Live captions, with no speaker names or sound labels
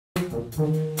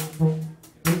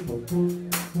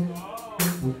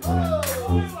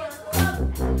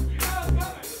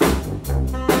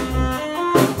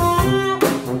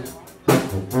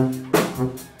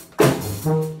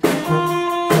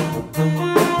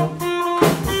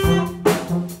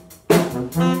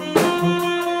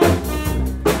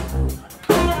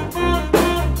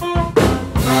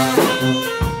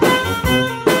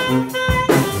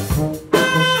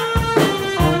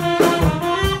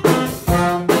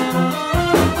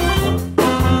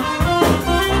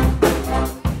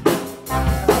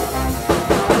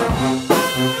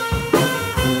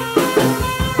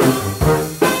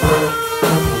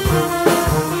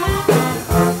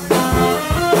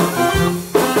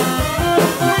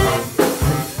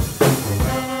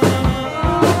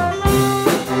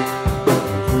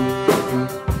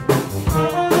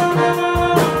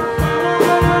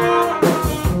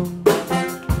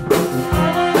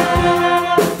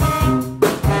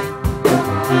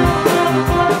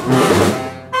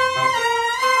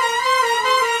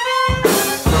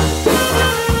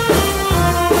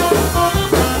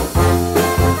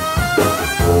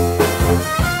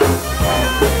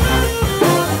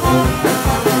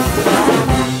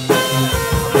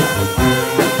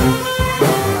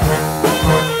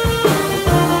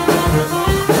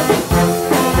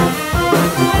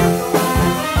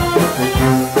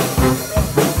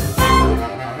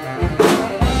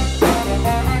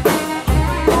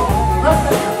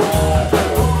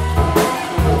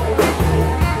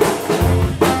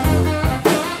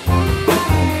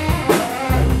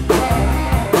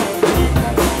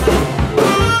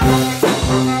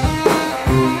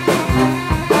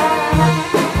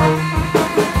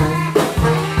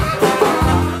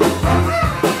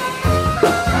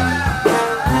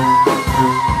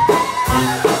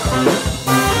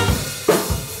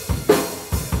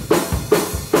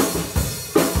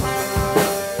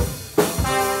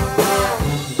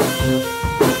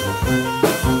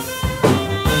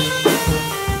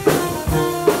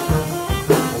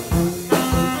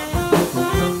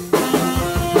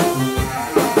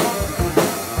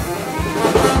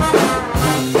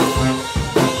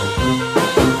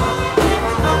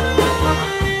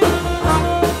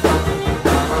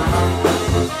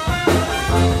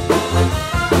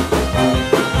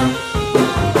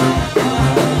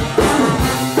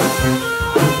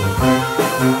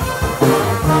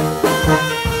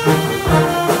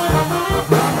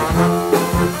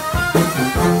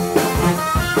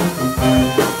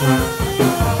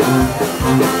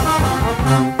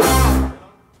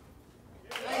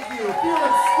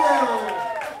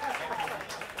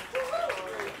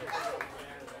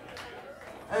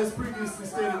As previously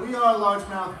stated, we are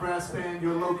Largemouth Brass Band,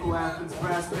 your local Athens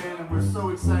brass band, and we're so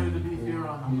excited to be here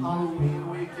on Halloween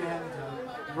weekend to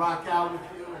rock out with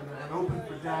you and open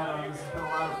for Dad. This has been a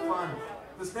lot of fun.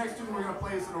 This next tune we're going to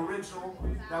play is an original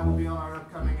that will be on our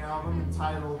upcoming album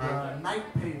entitled Night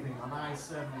Paving on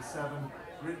I-77,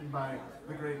 written by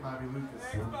the great Bobby Lucas.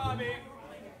 Thanks, Bobby.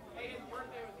 Hey, his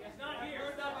birthday was yesterday. It's not here.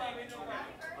 It's not Bobby.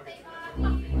 No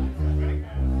way.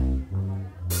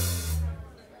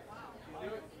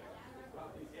 Okay.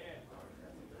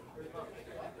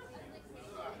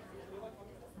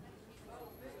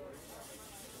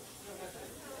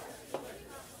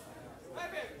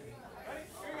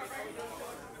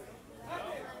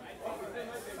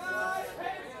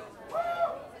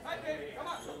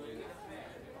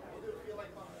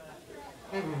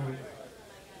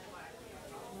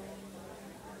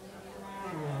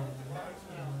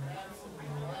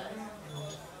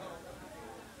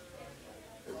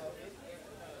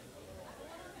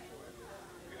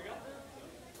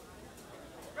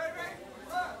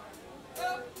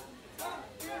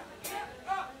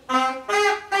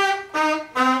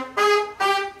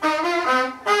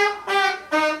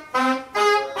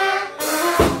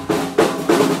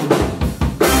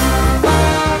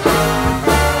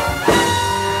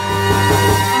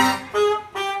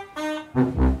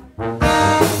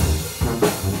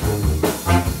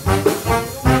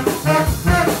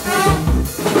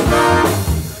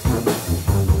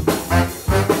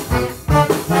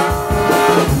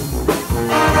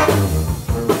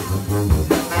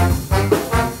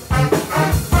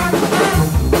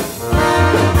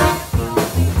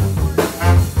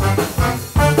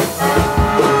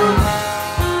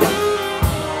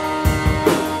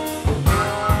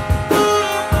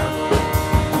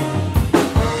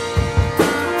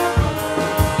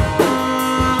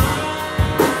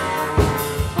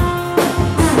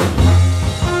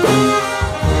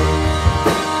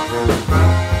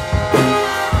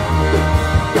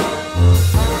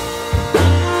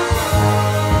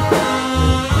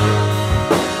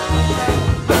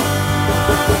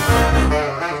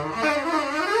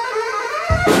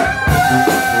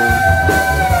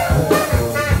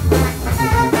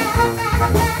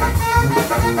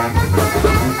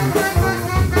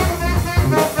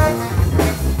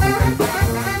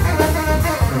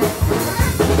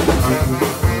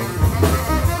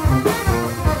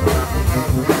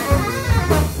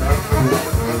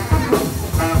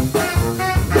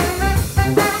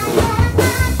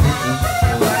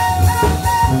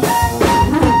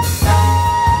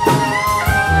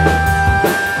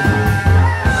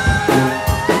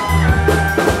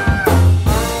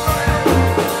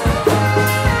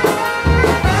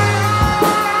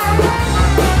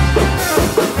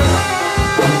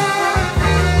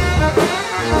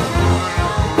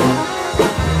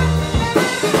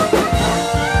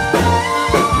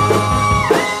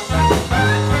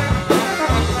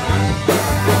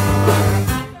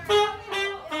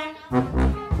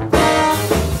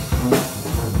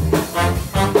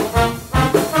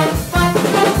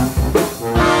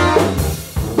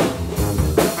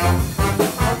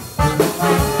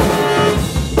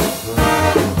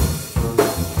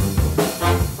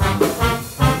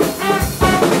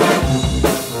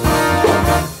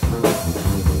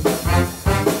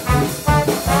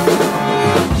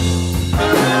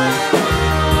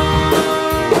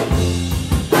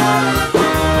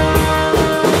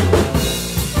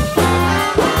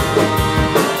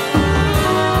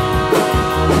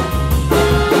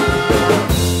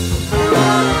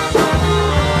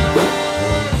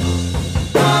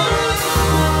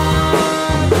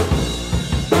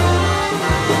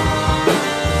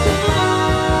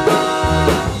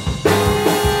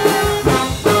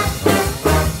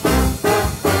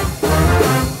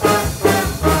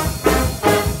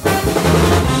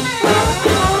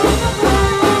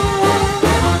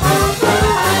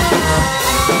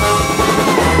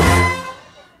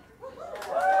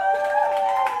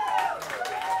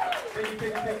 Thank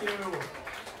you.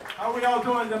 How are we all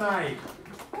doing tonight?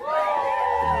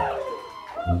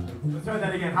 Let's try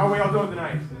that again. How are we all doing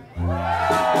tonight?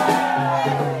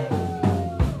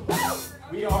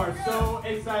 We are so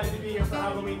excited to be here for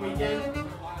Halloween weekend.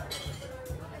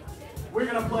 We're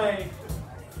going to play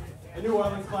a New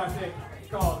Orleans classic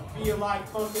called Feel Like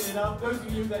Funkin' It Up. Those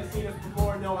of you that have seen us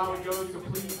before know how it goes, so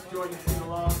please join and sing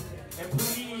along. And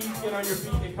please get on your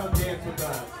feet and come dance with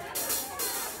us.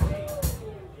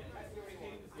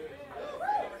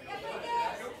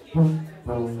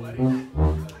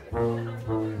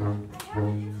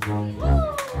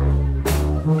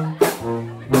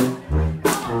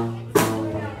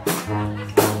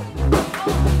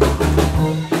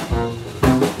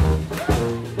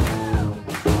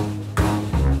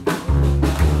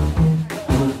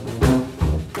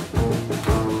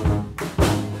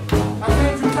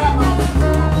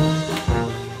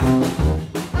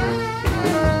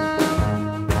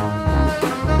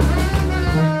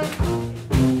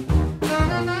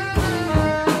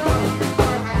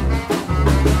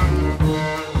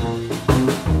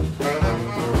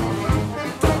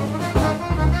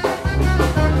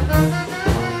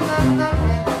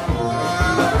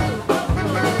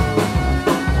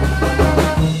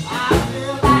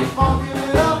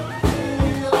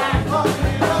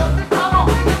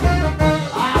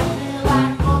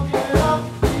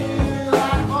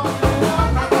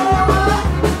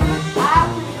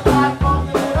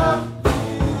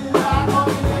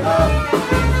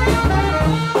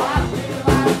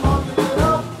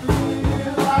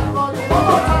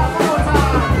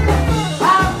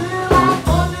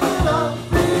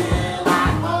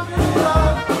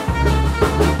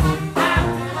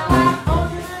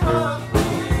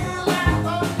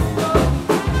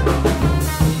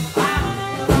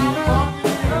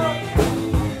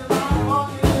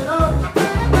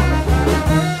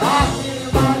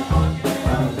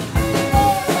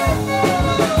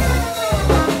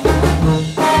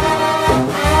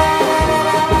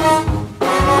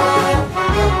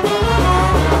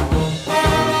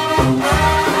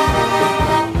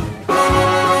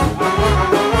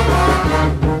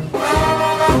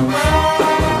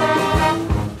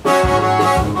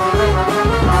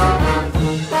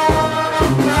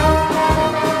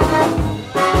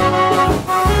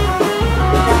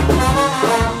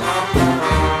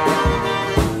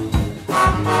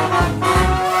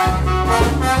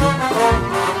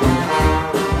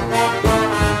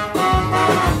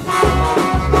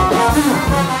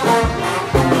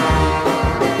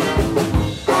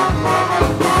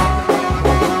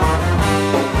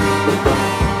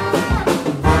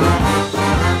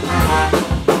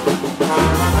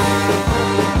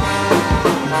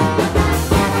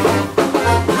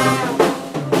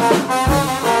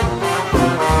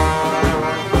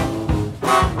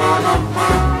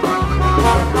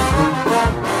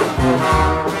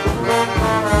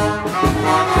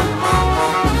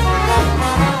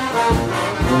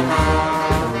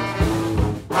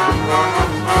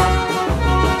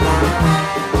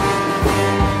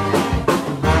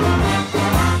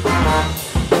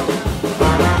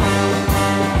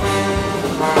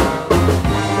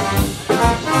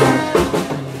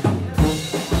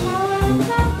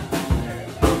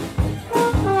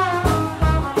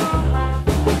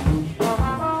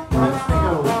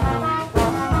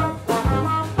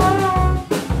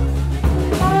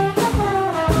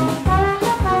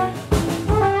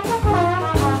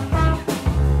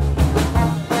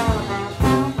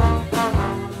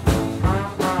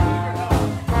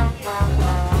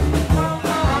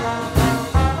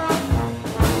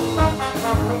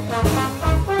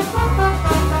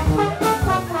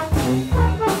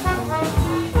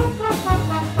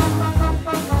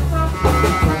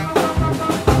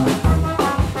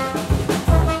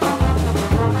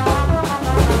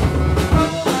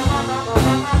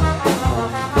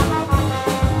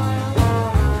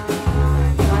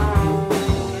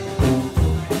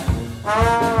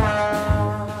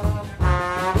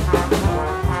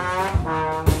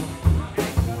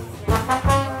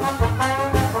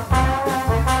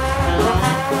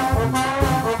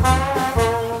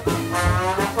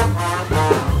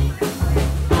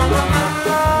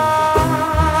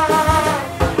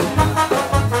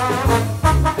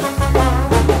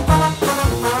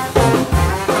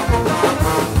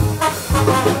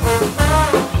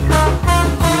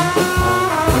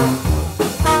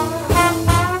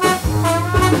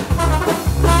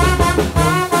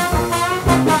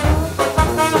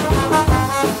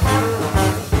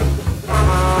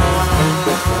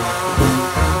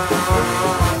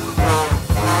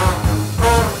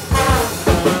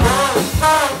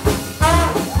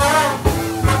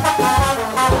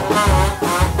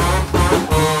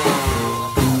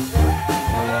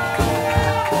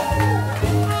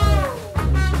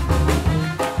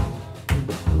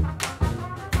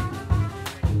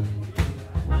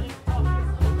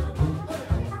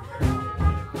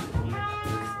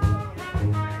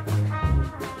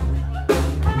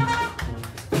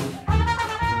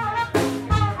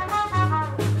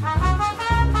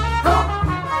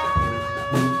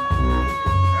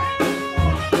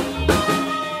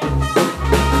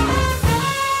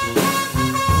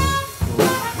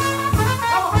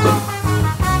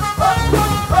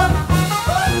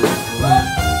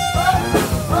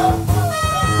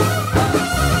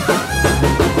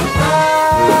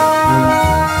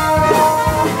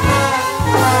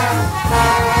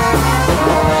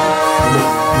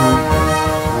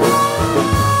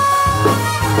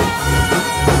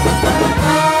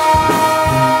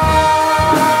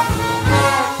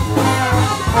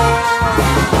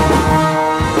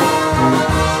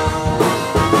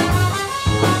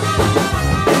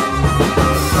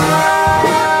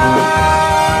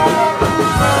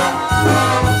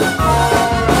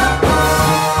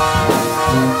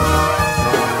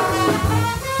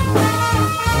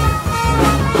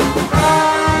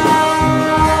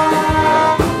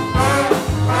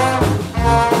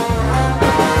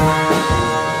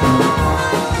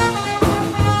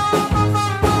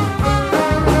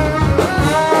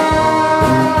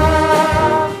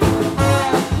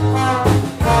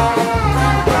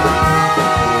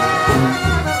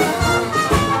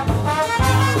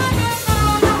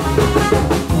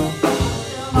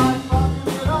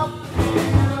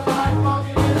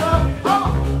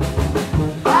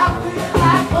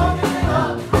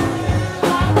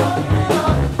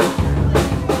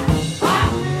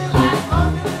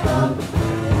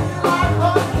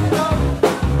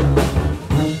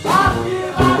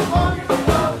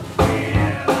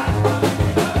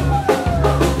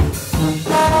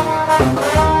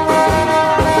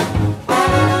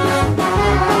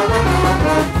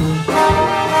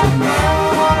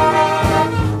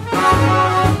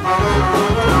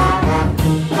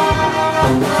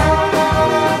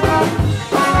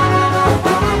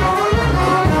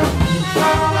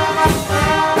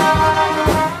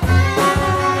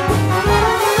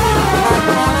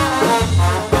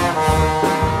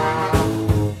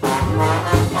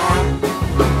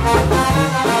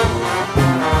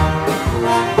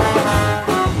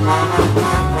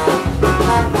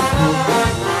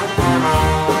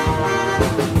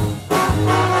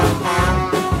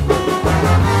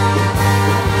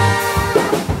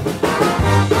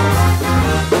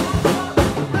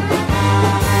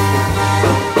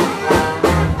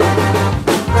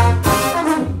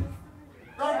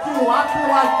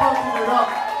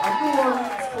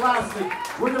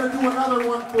 We're gonna do another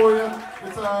one for you.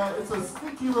 It's a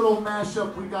sneaky little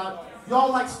mashup we got.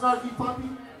 Y'all like Snarky Puppy?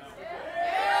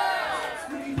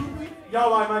 Sneaky Puppy? Y'all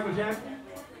like Michael Jackson?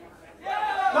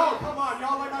 No, come on,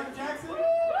 y'all like Michael Jackson?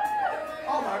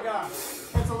 Oh my God.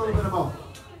 It's a little bit of both.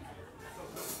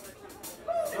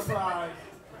 Surprise.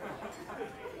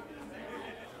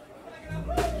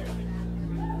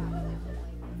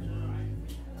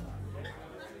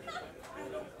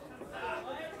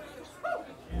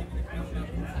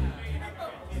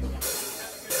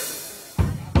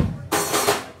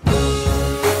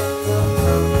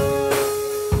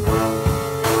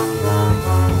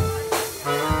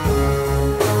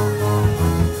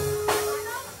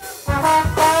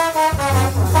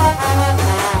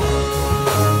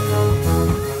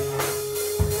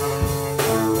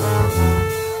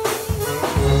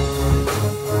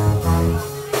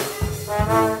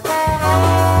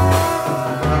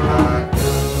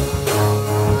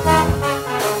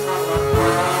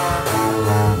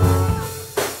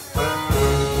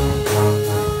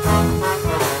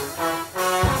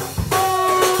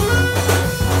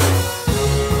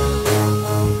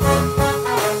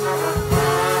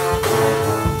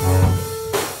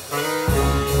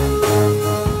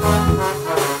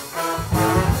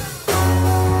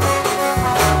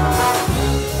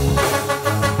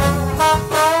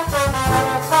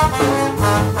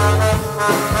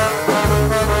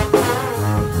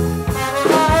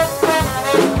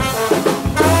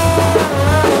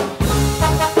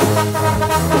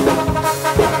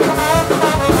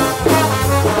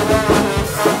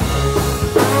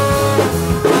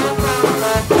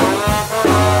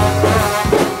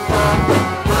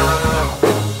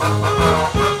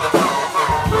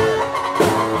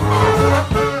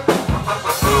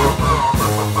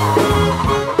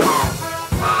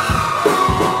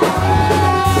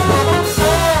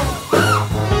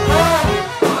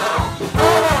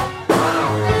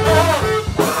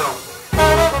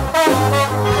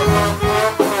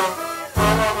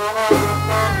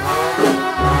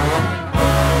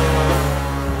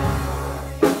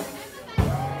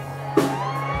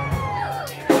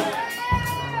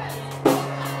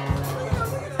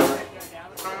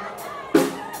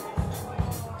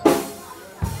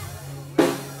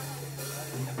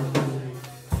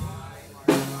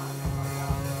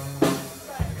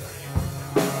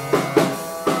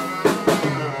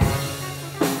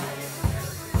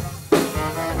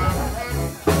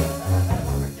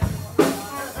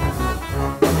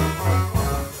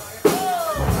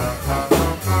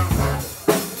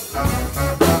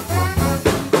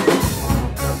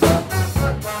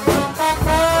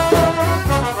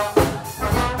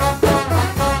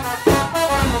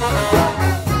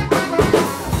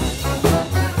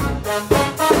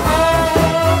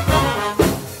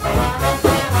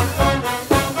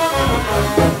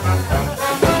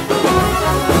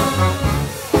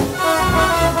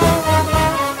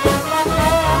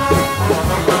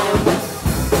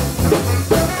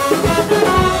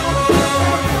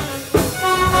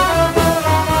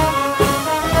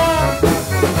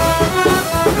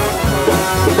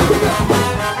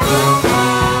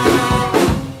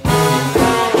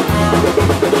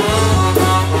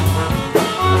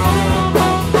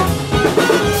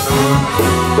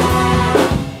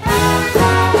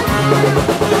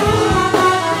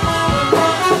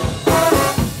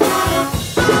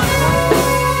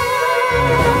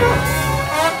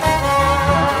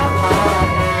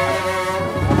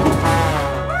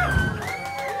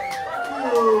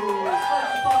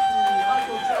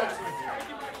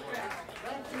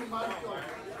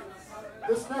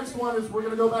 This next one is, we're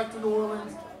going to go back to New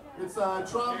Orleans. It's a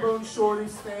trombone shorty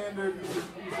standard. He's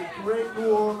a great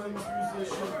New Orleans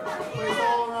musician. Plays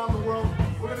all around the world.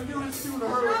 We're going to do his tune, the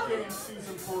hurricane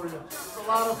season, for you. It's a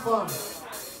lot of fun.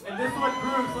 And this one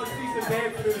grooves. Let's see some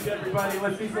dance moves, everybody.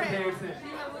 Let's see some dancing.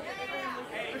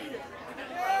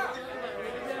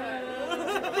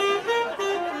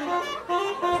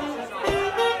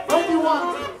 What do you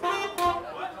want?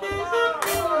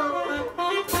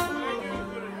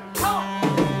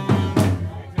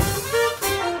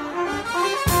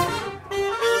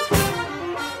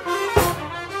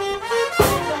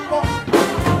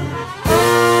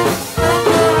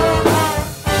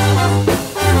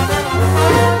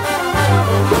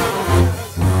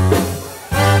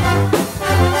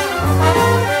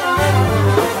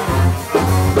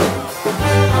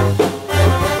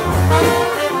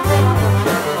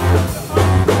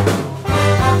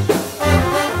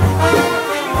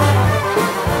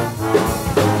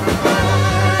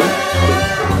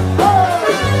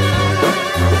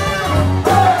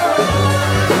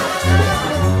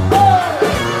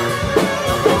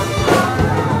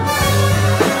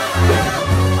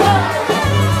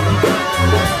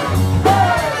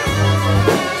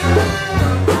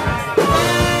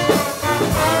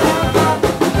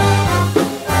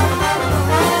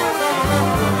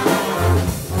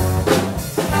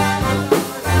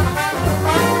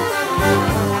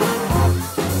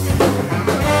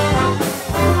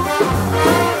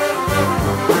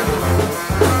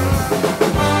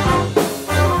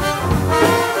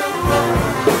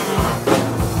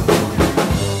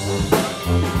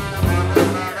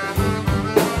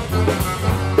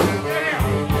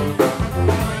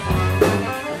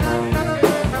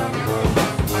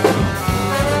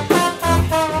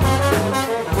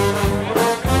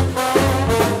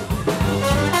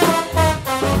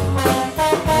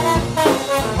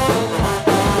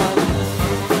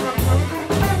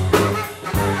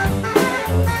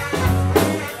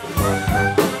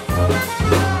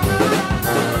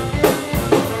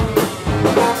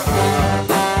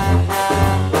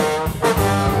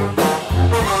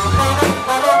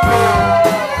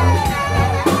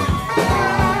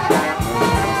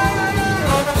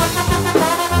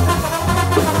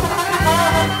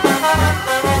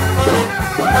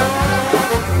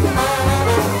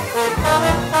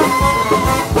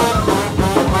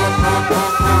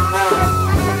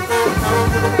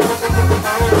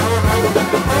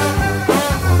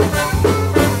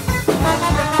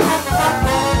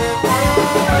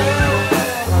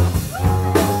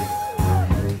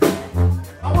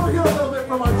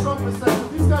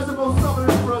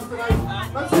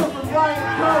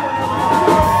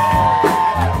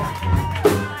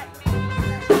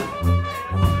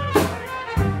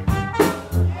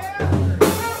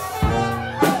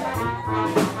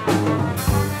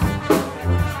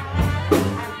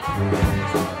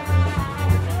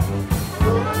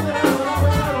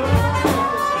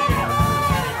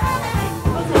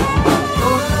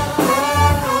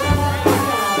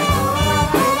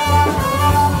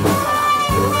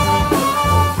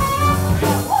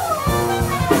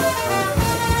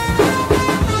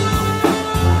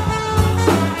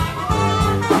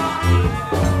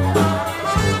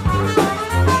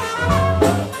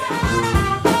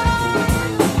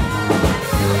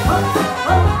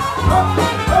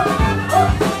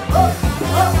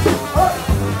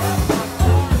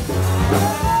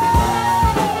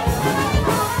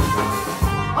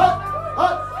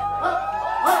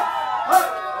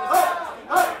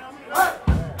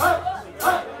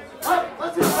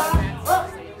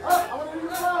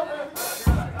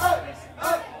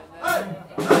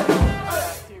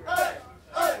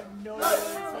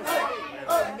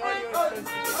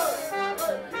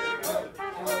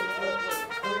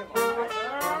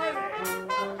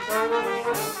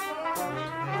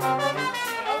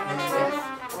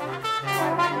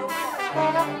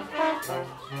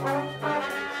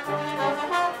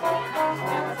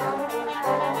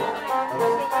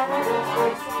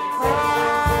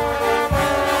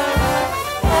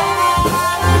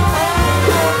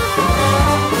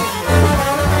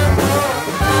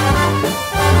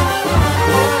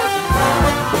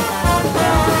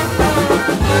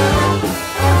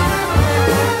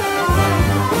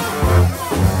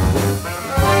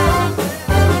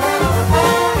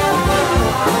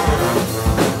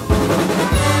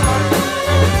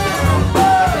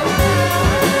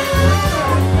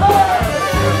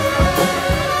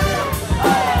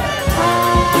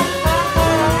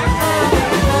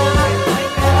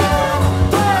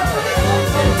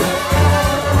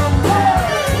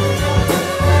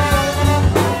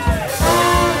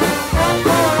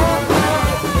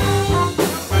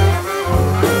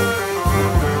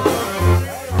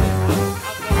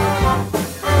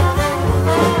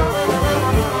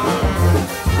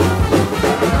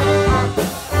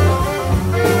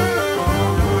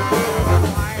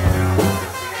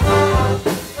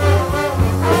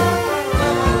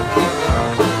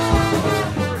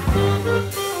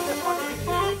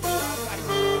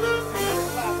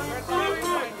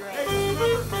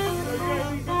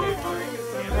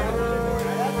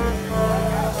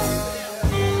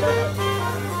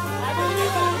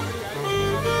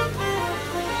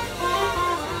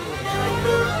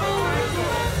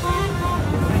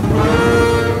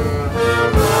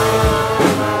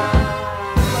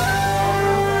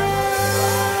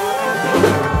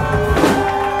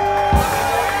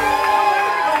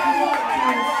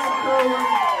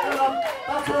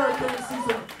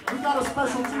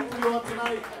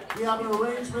 have an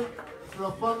arrangement for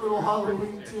a fun little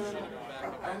Halloween tune.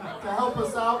 And to help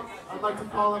us out, I'd like to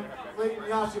call him Leighton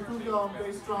Yashifuka on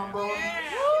bass trombone.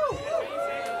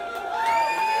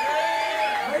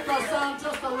 Make our sound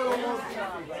just a little more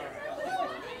funky.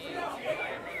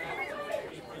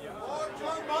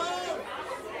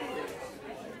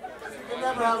 You can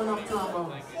never have enough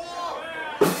trombones.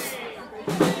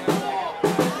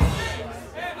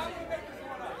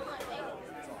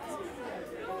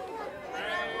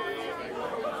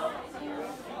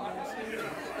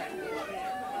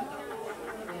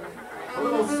 A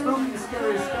little spooky,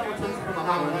 scary skeletons for the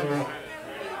holidays.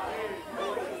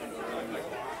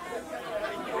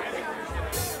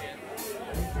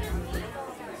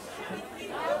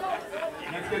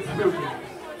 Let's get spooky.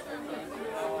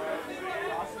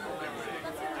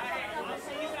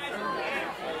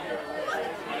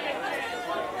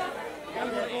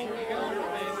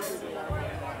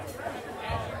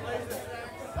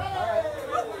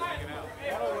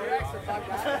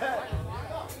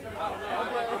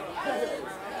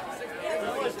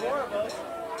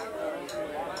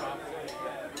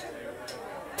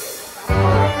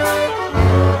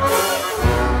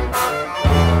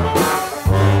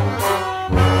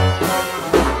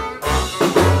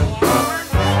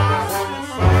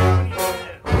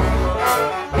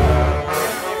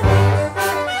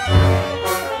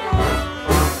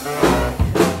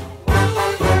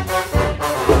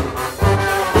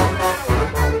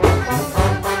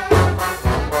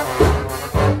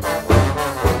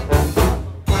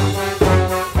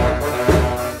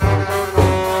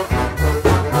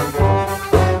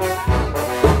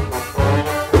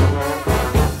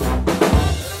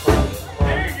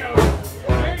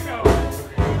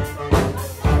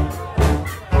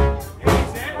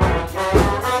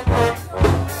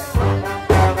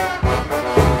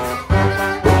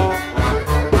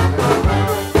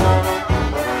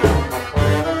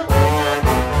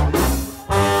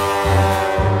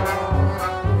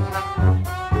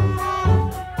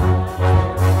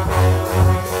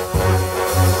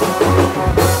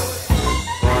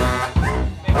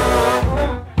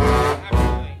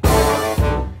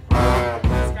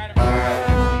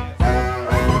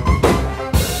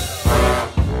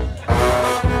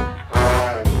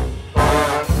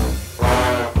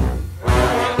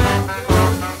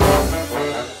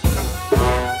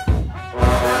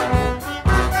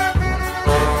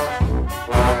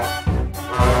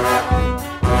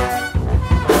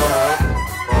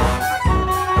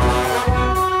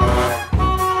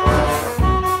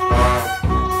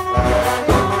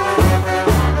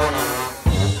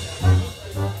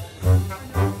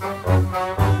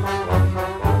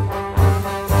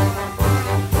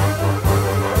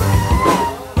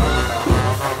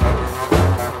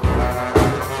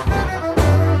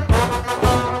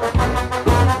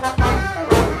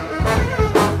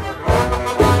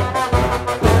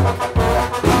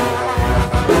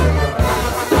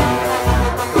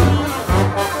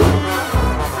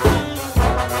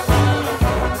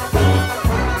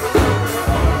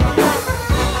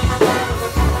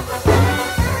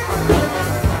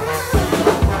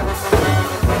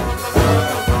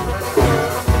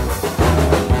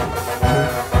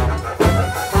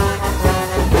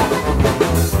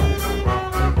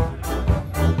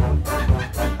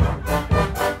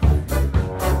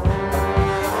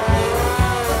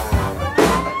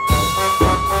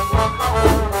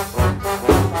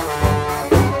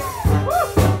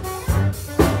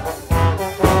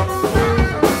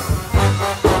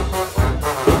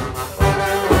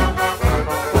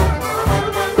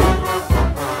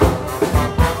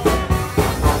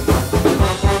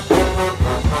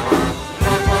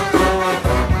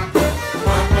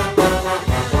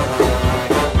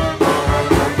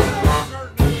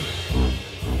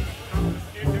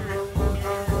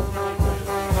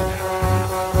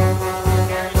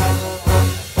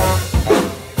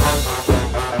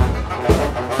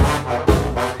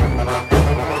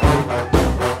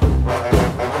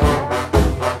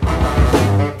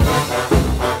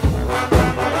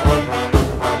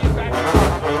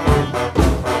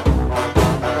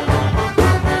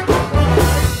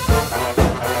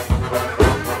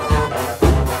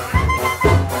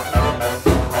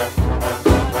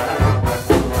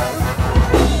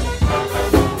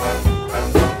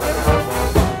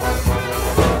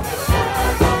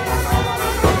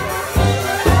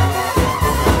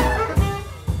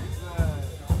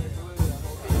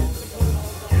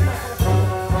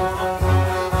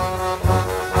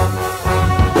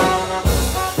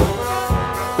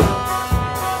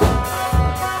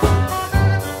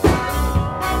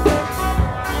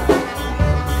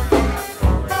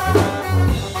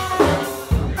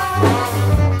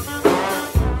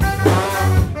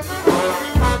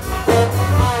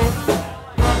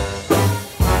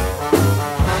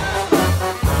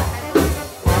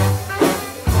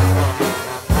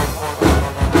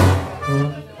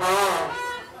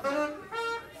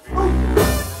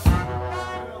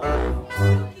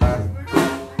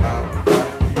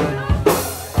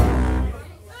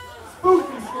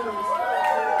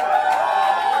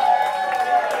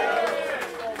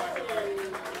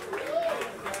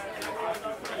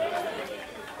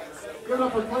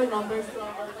 up for Clayton on bass drum.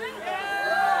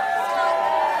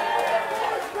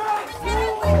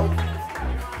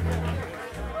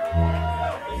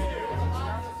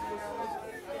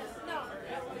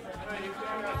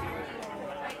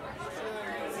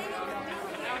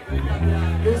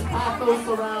 There's pathos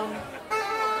around.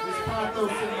 There's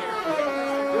pathos in there.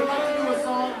 We'd like to do a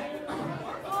song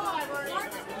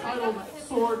entitled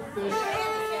Swordfish.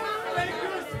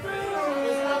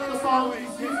 It's not the song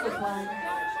he's used to playing,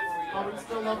 but we'd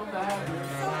still love him to have you.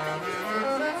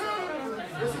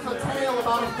 This is a tale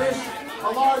about a fish, a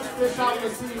large fish out in the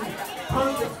sea,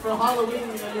 perfect for Halloween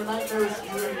and your nightmarish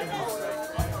dreams.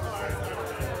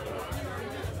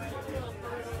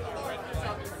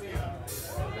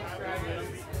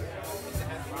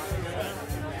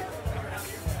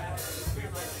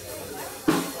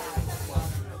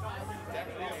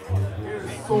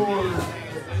 Sword.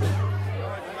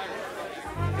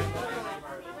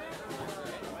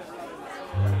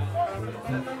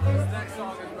 This next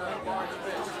song is about a large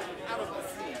fish out of the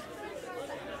sea.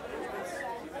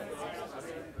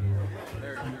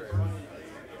 Very good.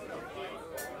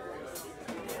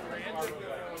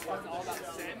 It's all about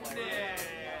sending.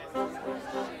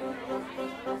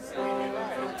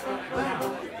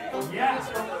 Yeah.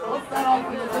 What's that off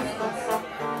in the distance?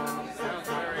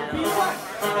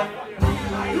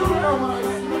 You don't know what I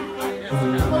see.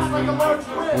 It looks like a large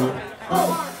whale.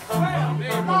 Oh,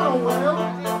 not a whale.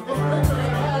 It's bigger than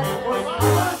that. Or I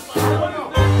don't know.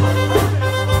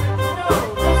 No,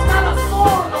 it's got a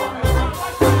sword on it.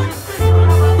 It's a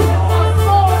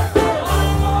sword.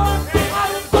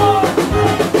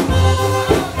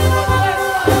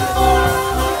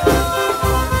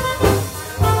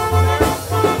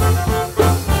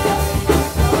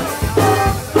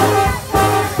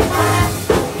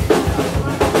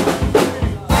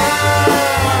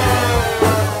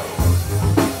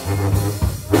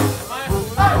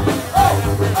 Hey!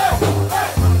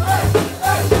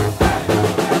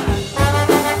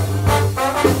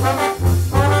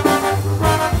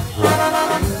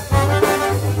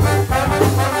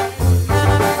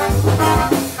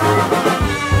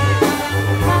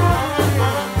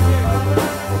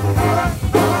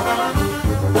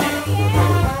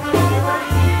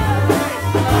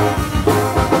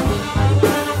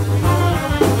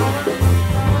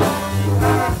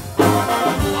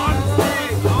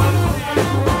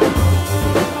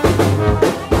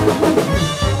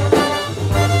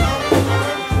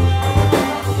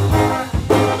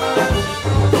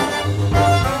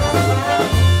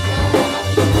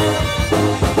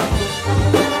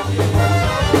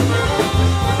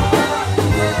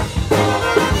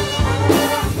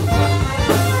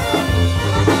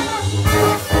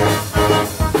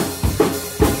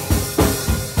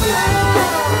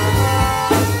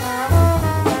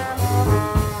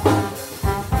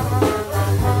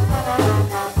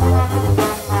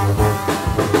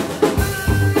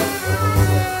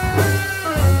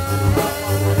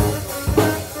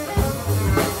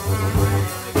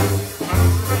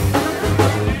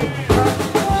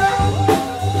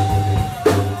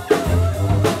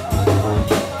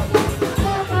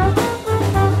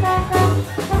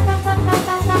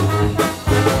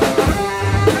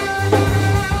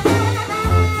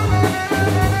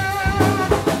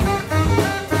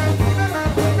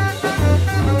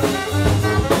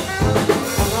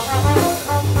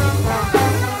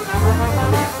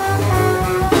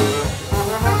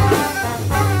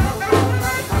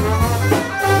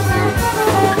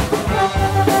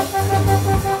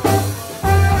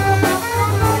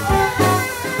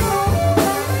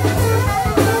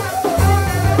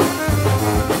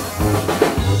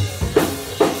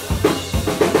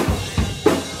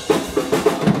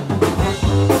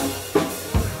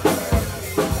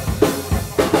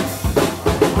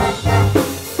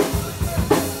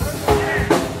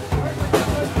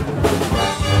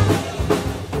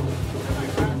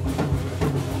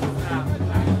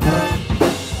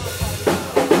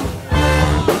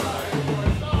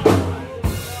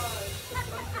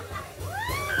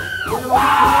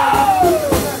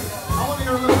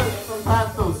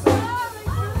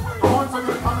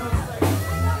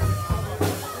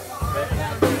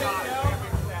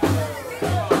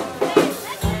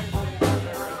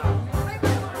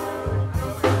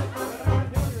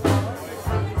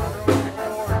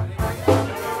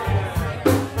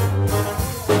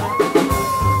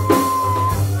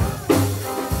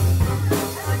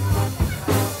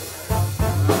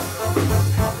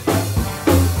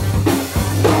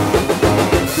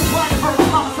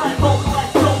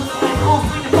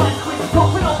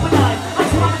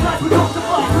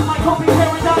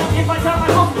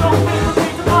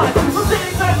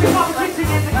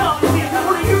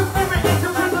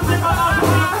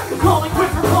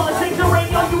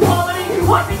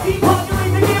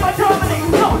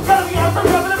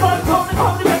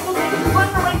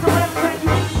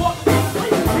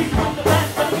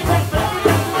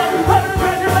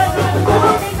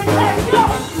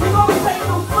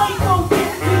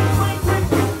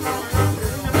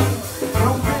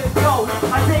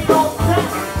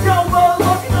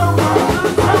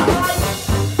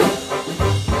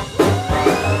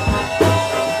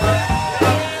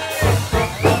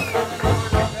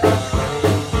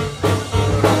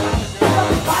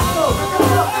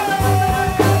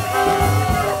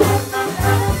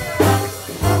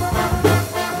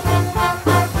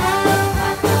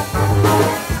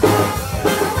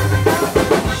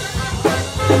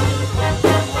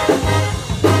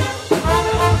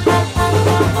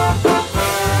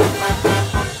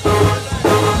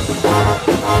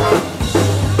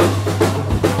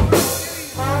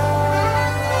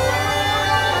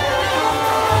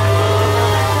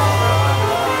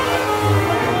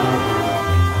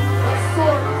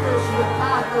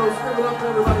 give it up for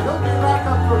everybody. They'll be back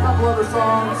up for a couple other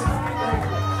songs. Thank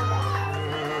you.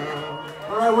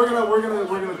 All right, we're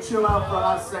gonna chill out for a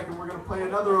hot second. We're gonna play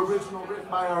another original written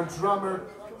by our drummer,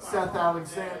 Seth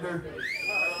Alexander.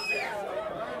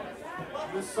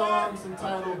 This song's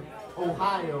entitled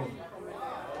Ohio.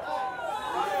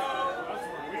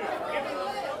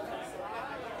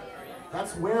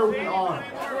 That's where we are.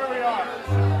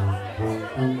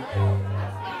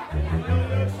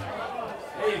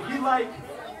 Hey, if you like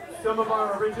some of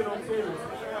our original tunes,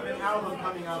 we have an album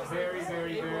coming out very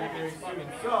soon.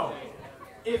 So,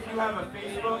 if you have a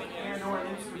Facebook and or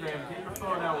an Instagram, get your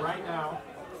phone out right now.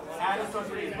 Add us on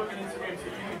Facebook and Instagram so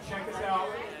you can check us out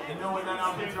and know when that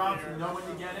album drops and know when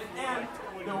to get it and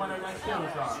know when our next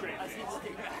shows are.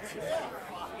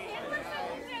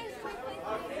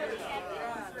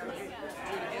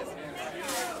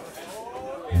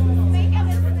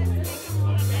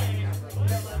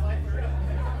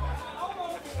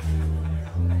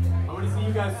 I want to see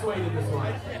you guys sway to this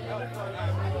one.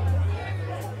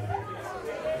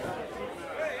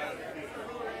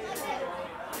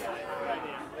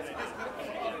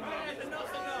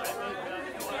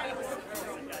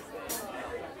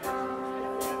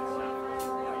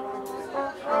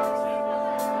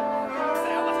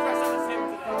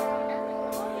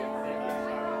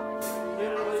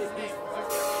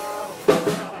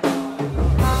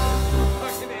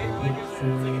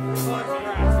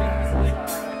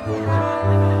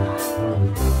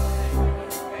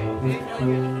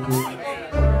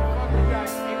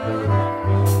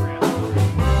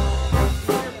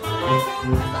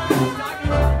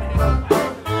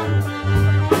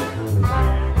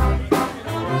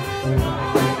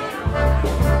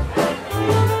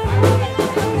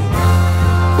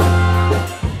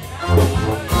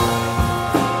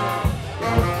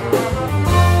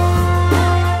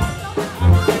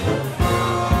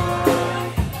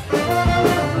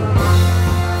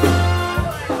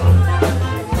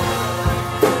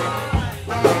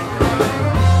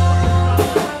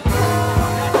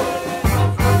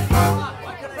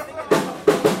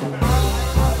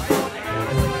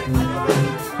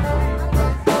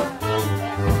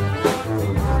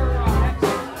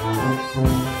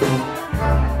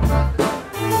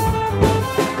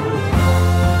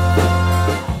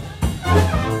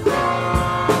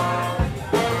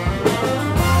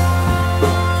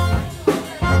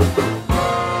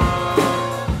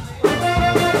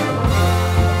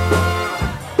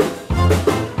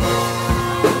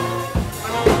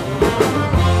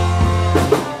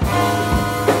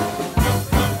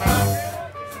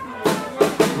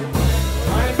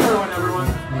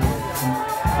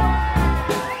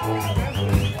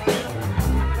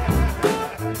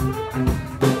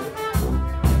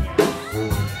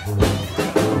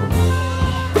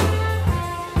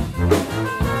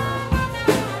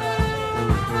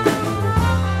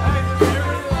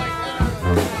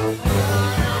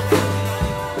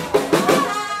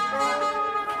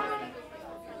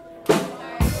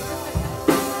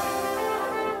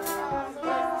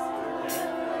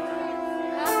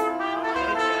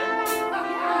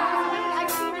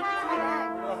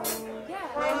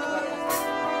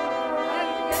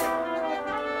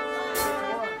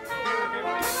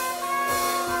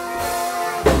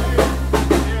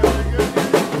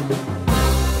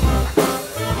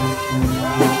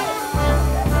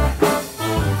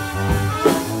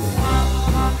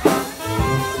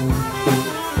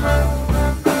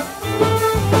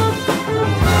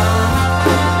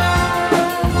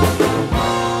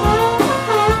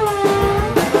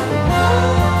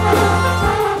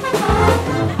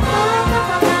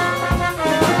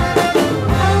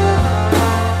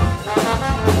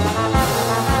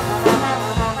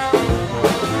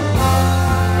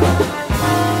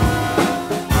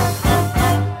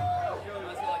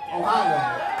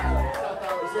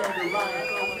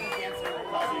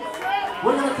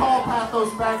 We're gonna call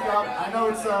Pathos back up. I know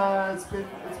it's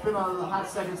been a hot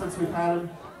second since we've had him,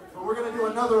 but we're gonna do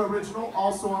another original,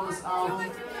 also on this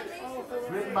album,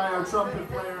 written by our trumpet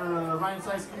player Ryan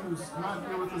Seiske, who's not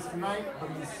here with us tonight,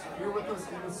 but he's here with us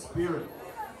in the spirit.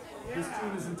 This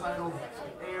tune is entitled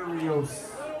Arios.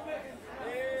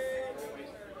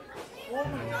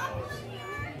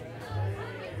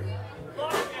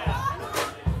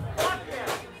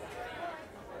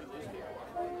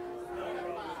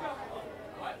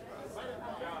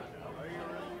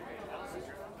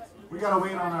 We gotta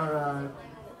wait on our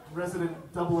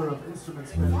resident doubler of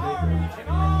instruments, Ben Baker.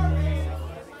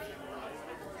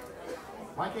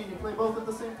 Why can't you play both at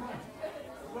the same time?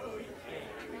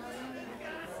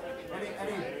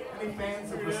 Any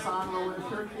fans of Rasan Roland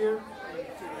Kirk here?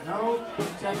 No?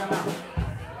 Check them out.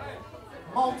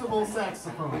 multiple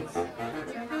saxophones.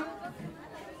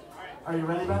 Are you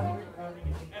ready, Ben?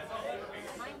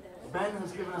 Ben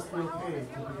has given us the okay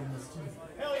to begin this tune.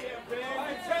 Hell yeah,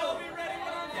 Ben. Tell me ready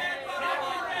when I'm dead, but I'm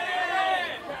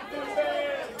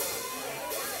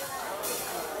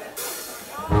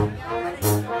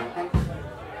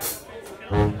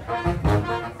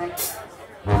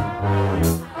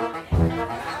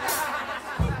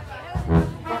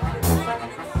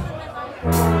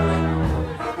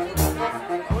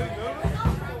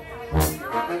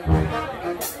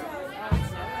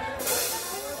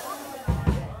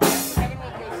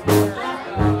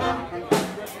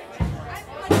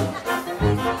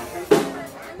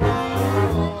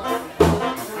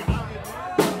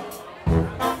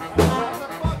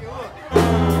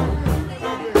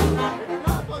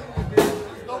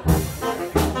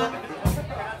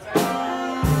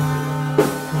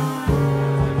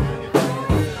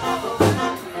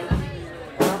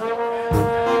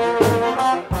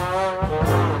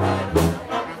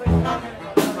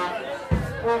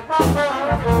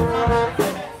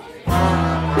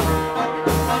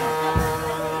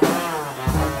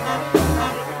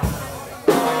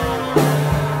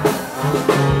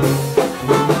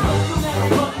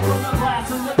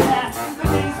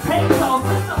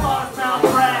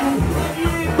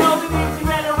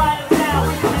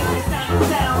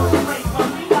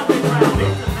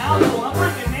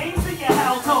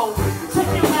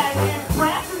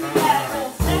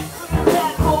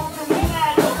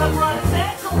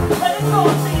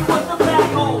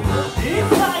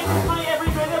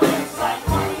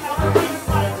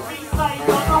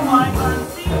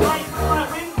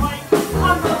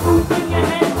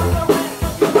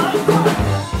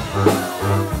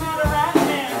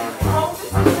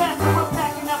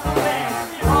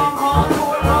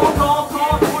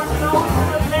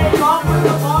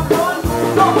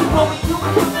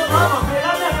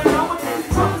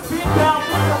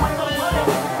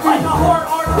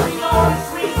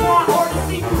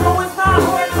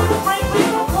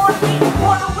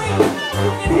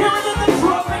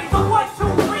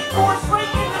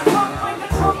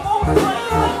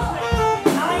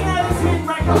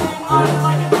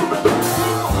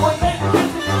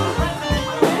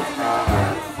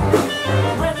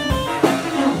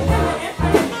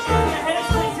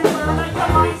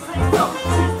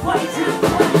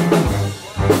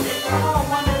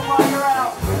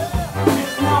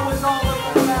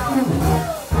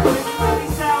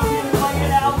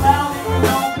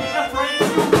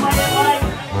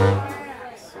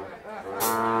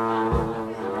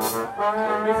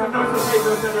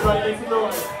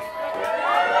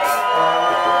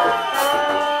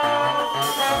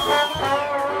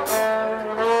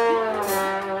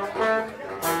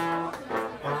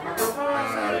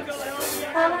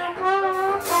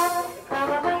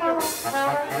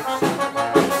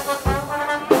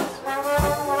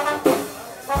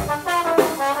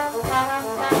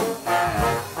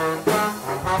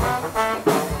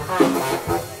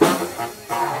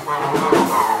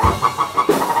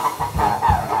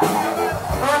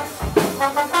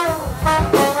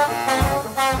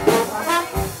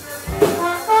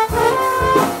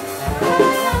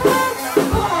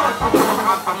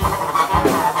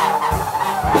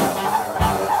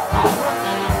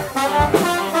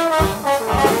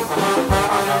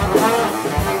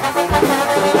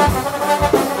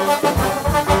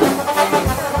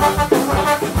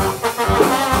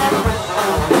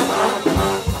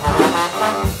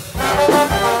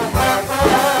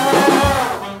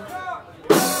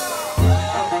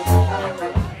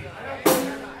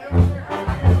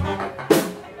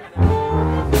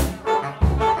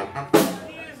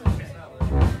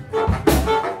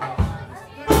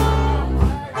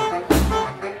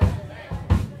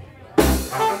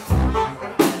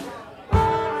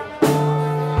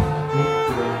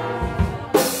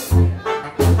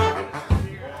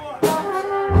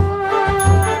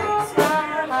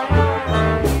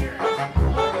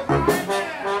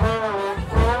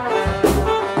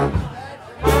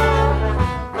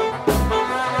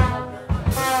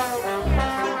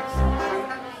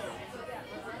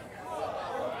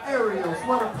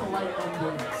What a polite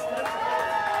ending.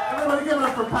 Everybody give it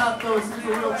up for Pathos. He's a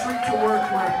real treat to work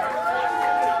with.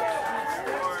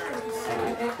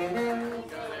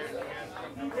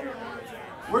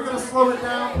 We're going to slow it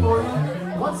down for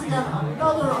you. Once again,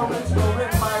 another original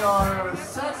written by our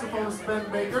saxophonist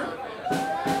Ben Baker.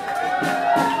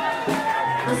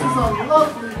 This is a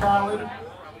lovely ballad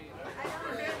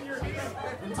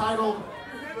entitled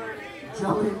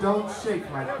Jelly Don't Shake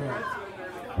Like That.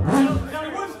 Jelly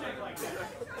would shake like that.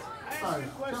 Sorry,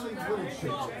 Jelly wouldn't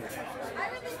shake like that.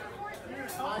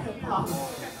 My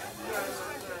apologies.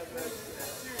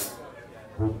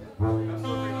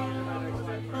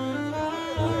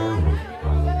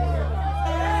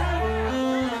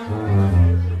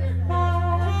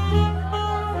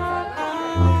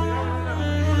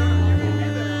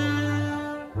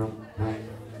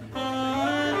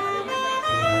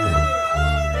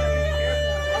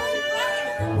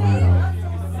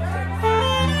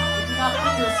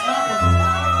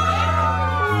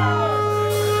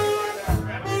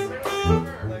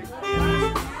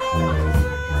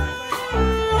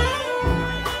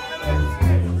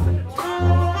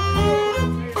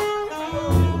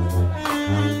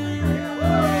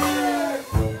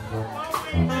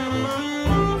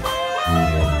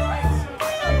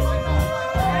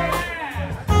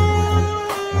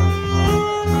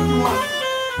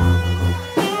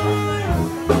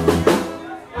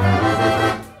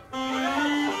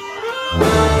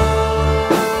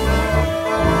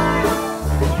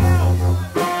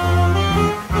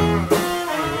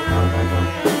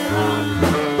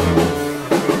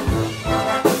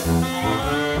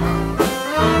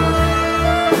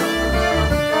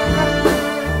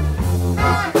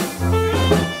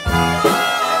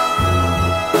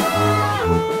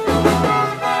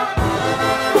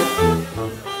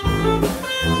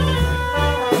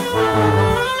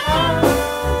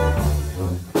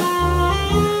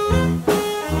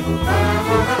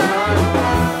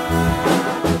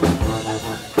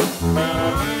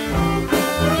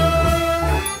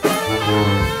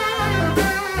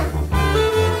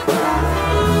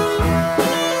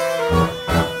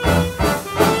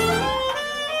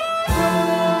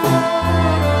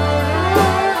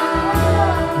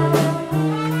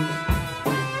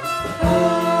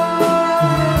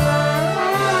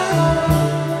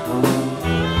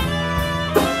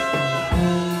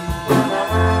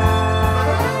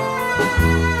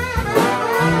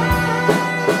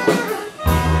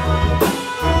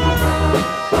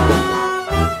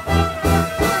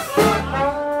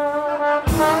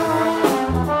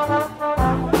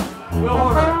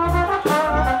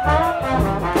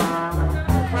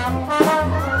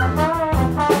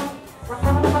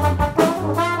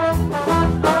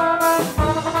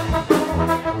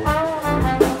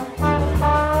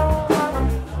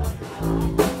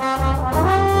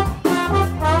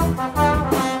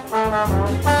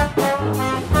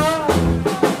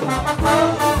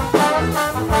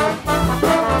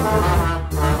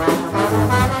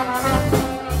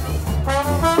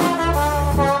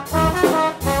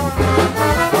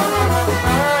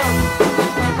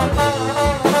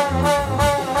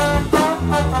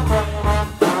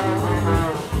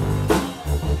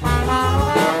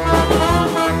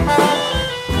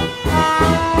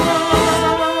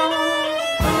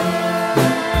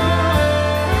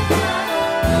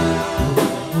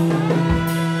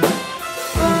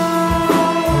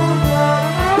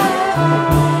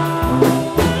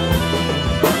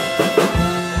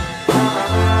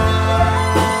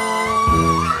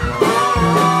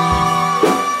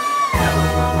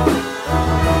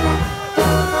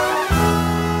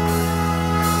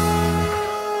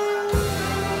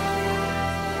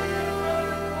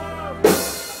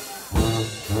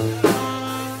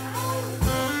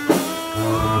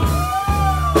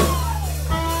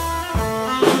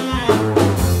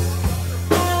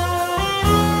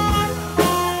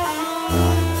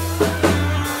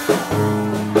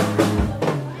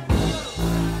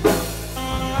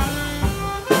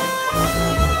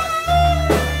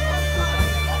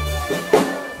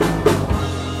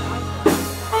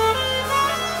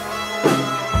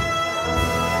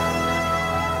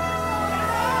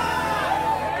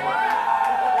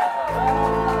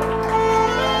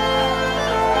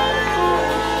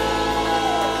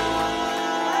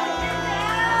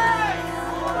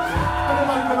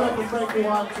 If you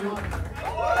want to.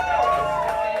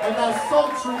 And that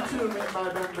sultry tune made by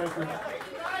Ben Baker.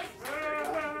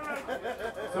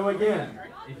 So again,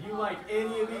 if you like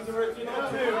any of these original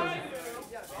tunes,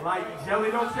 like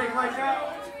Jelly Don't Shake Like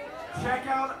That, check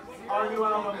out our new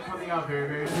album coming out very,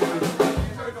 very soon.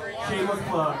 Shameless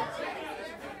plug.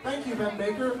 Thank you, Ben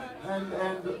Baker. And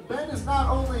Ben is not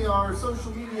only our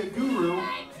social media guru,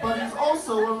 but he's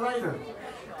also a writer.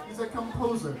 He's a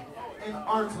composer, an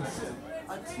artist,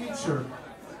 a teacher,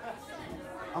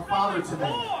 a father to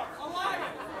me.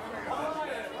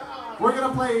 We're going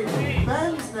to play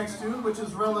Ben's next tune, which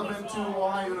is relevant to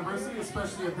Ohio University,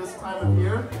 especially at this time of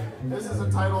year. This is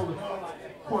entitled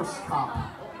Horse Cop.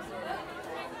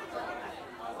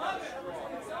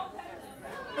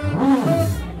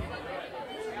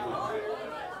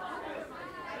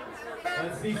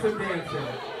 Let's see some dancing.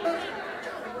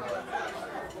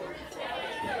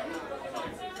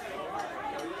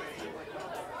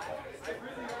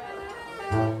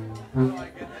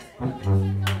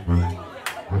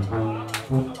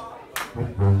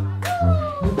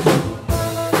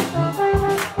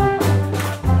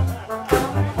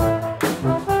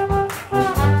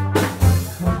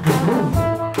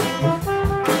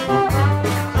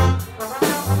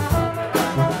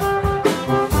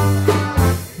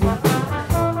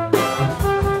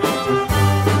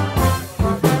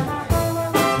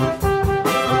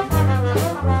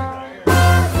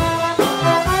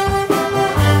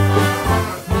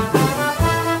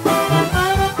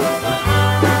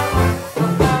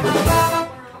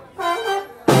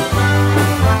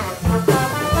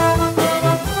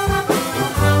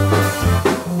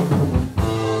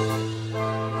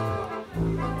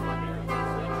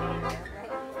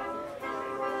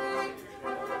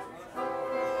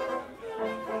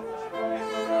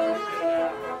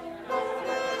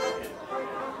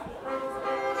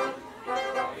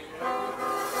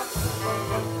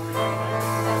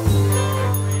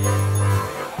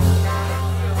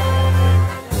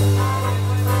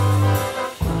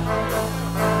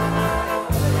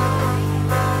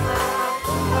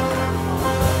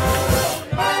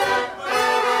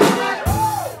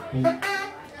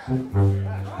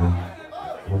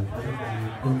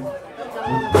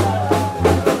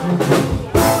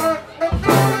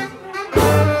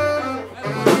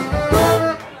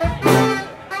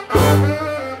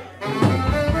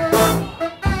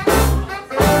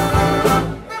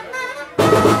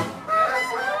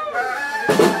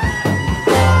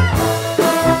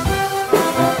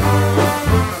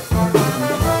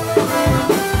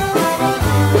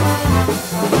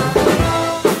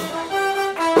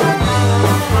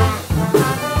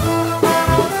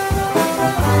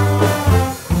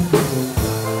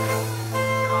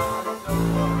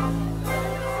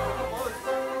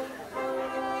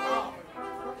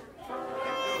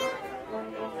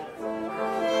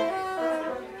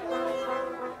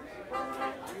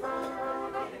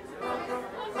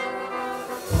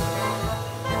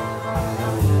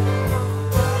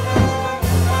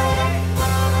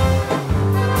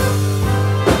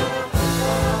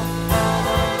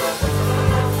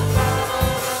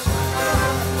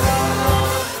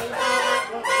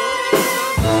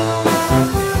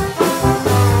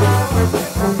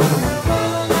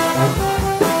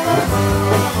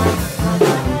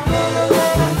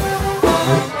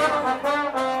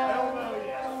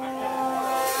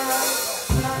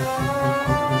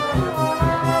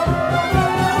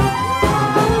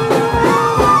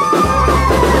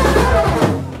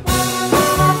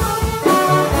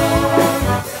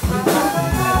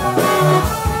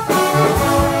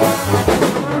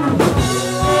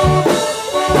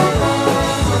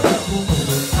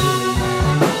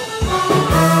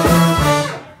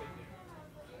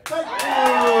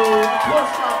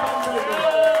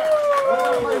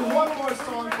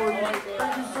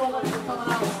 Thank you so much for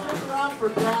coming out. Stick around for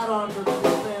Dad on. This is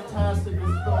fantastic. This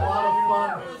has been a lot of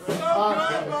fun.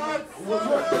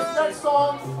 This next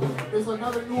song is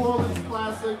another New Orleans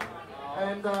classic,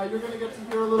 and you're going to get to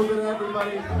hear a little bit of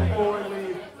everybody before we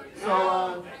leave.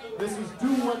 So this is Do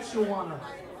What You Wanna.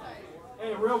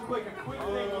 Hey, real quick, a quick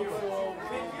thank you.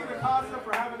 Thank you to Casa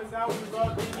for having us out. We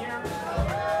love being here.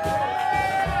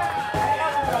 Hey,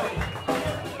 everybody.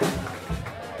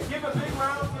 Give a big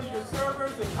round to your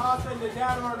servers and Casa and the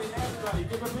Dad Army and everybody.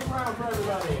 Give a big round for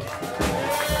everybody.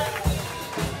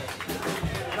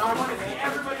 Now I want to see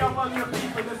everybody up on your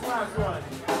feet for this last one.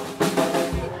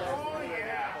 Oh,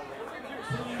 yeah.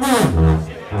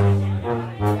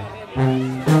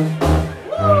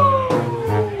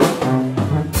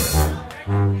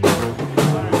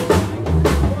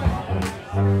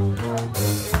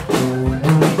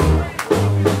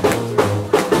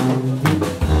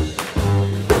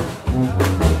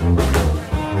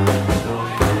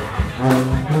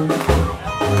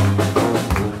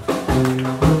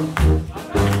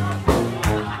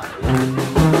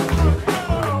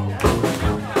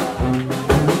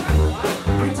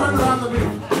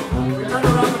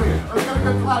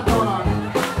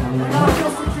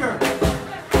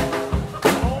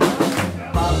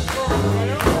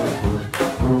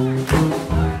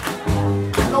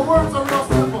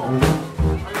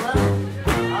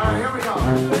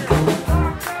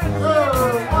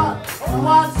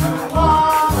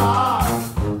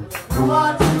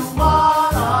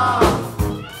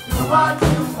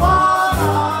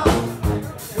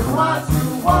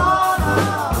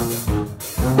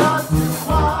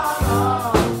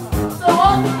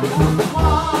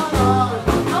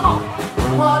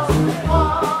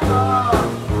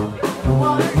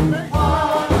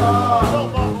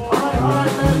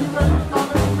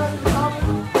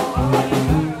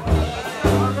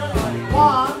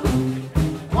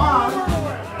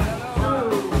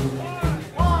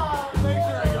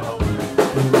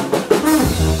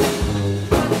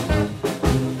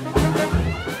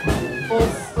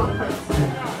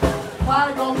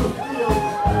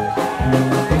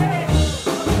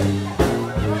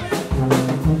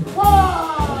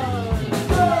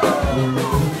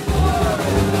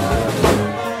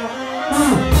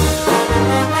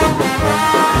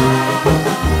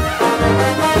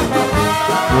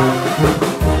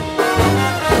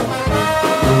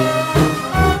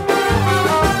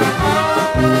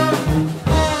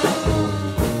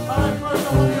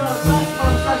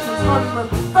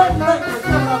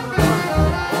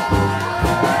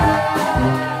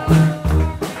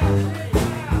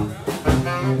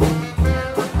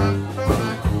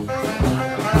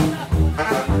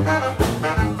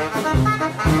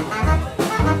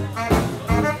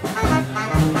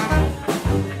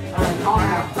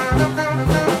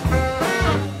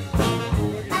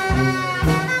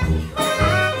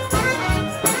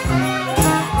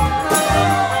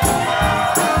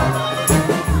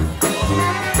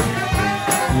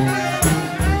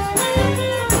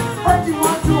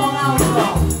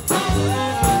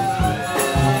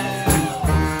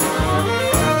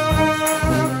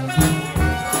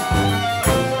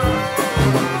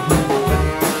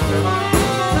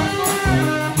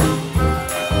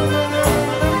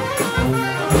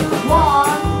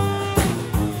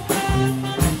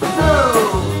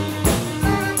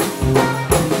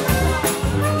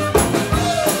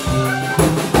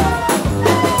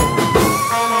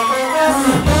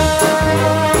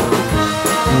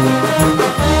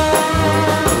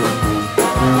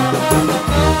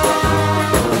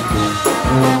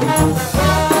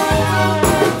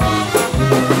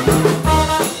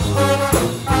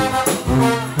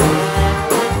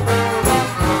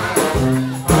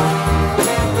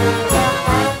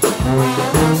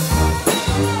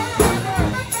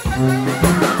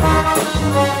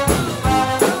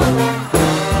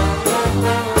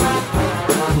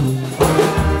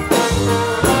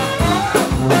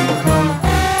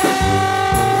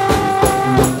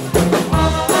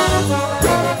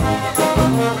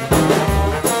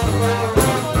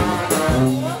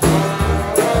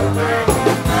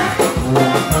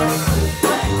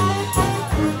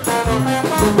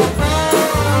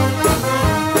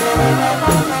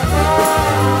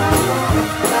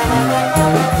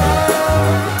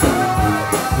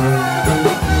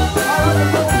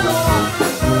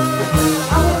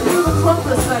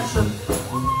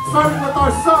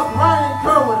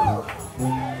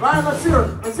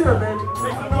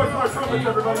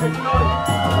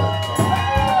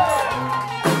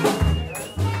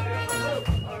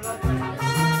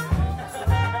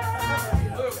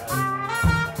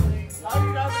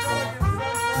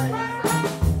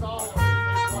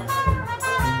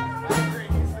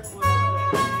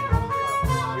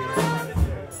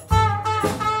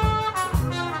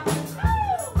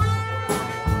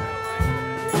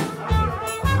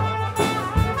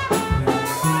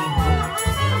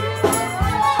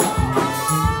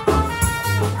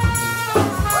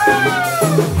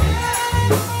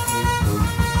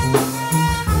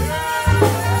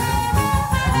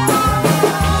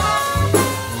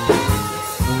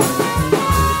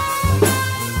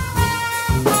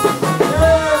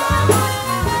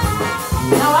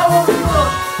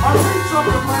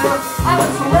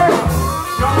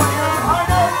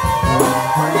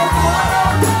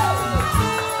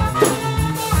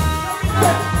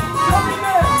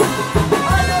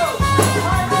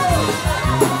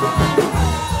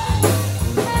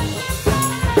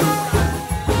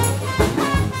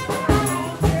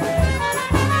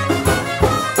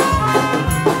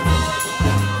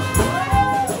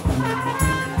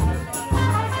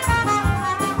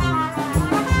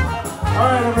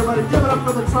 Everybody, give it up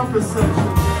for the trumpet section.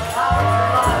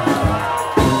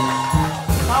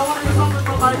 I want to hear something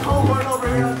from my cohort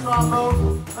over here on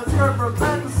trombone. Let's hear it for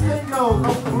Ben Stingo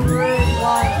of Grade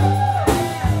 1.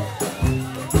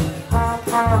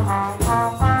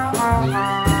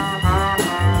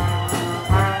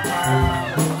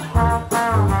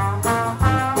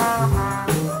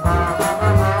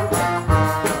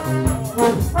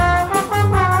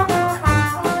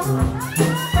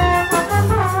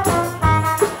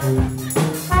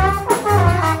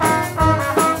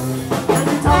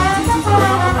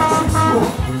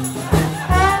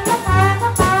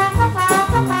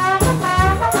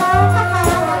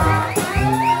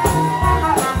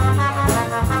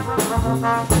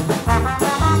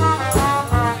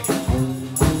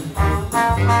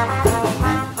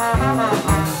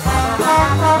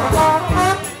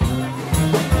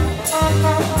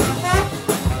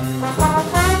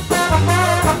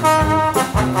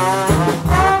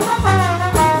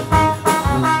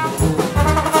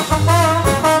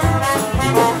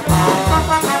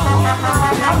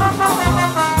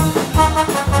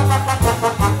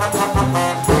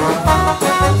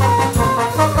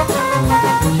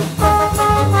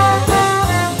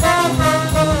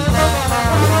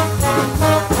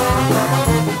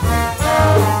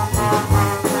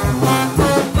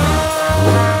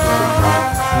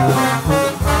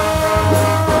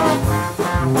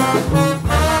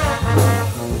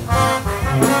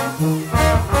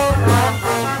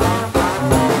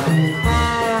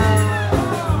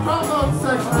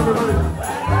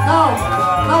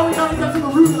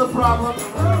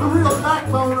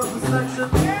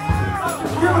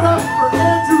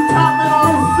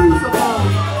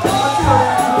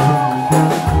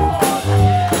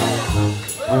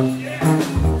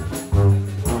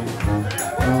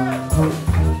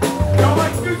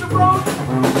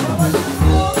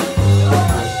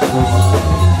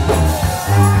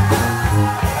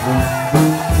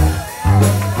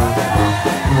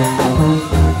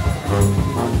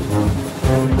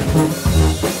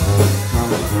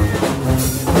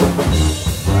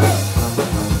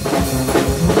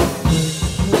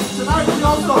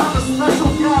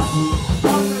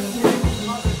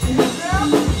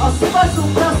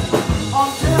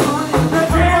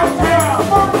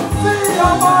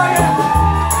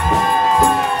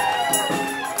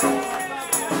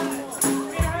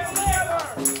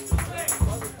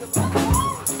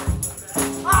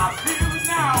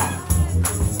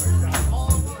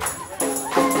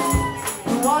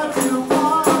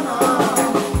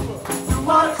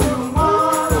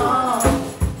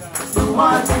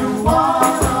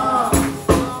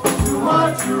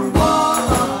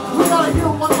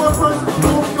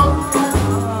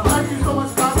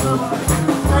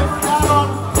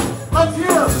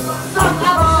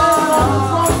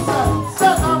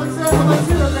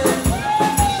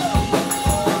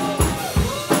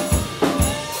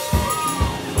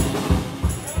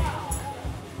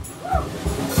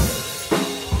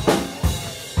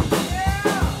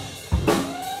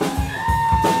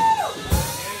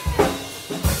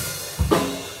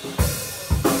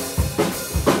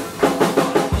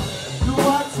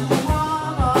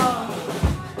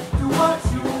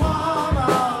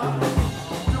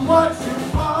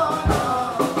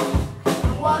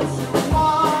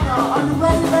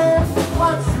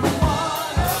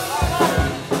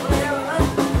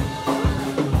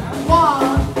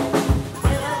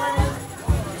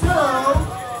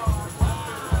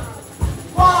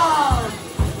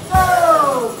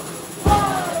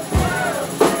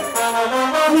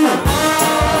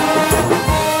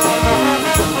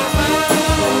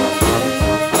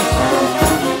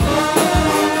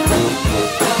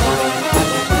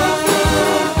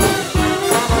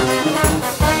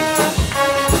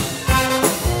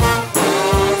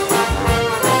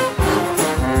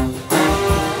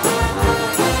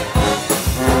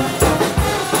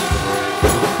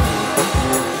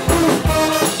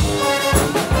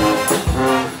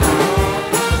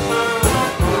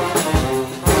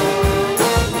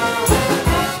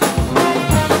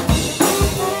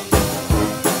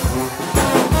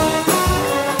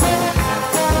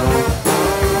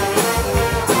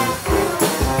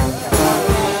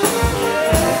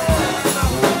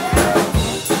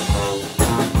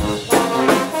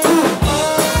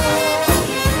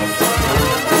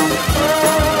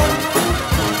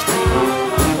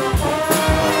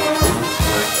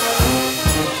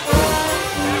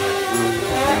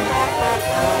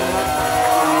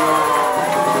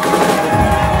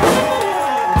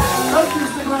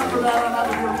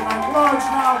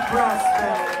 Largemouth Brass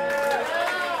Band.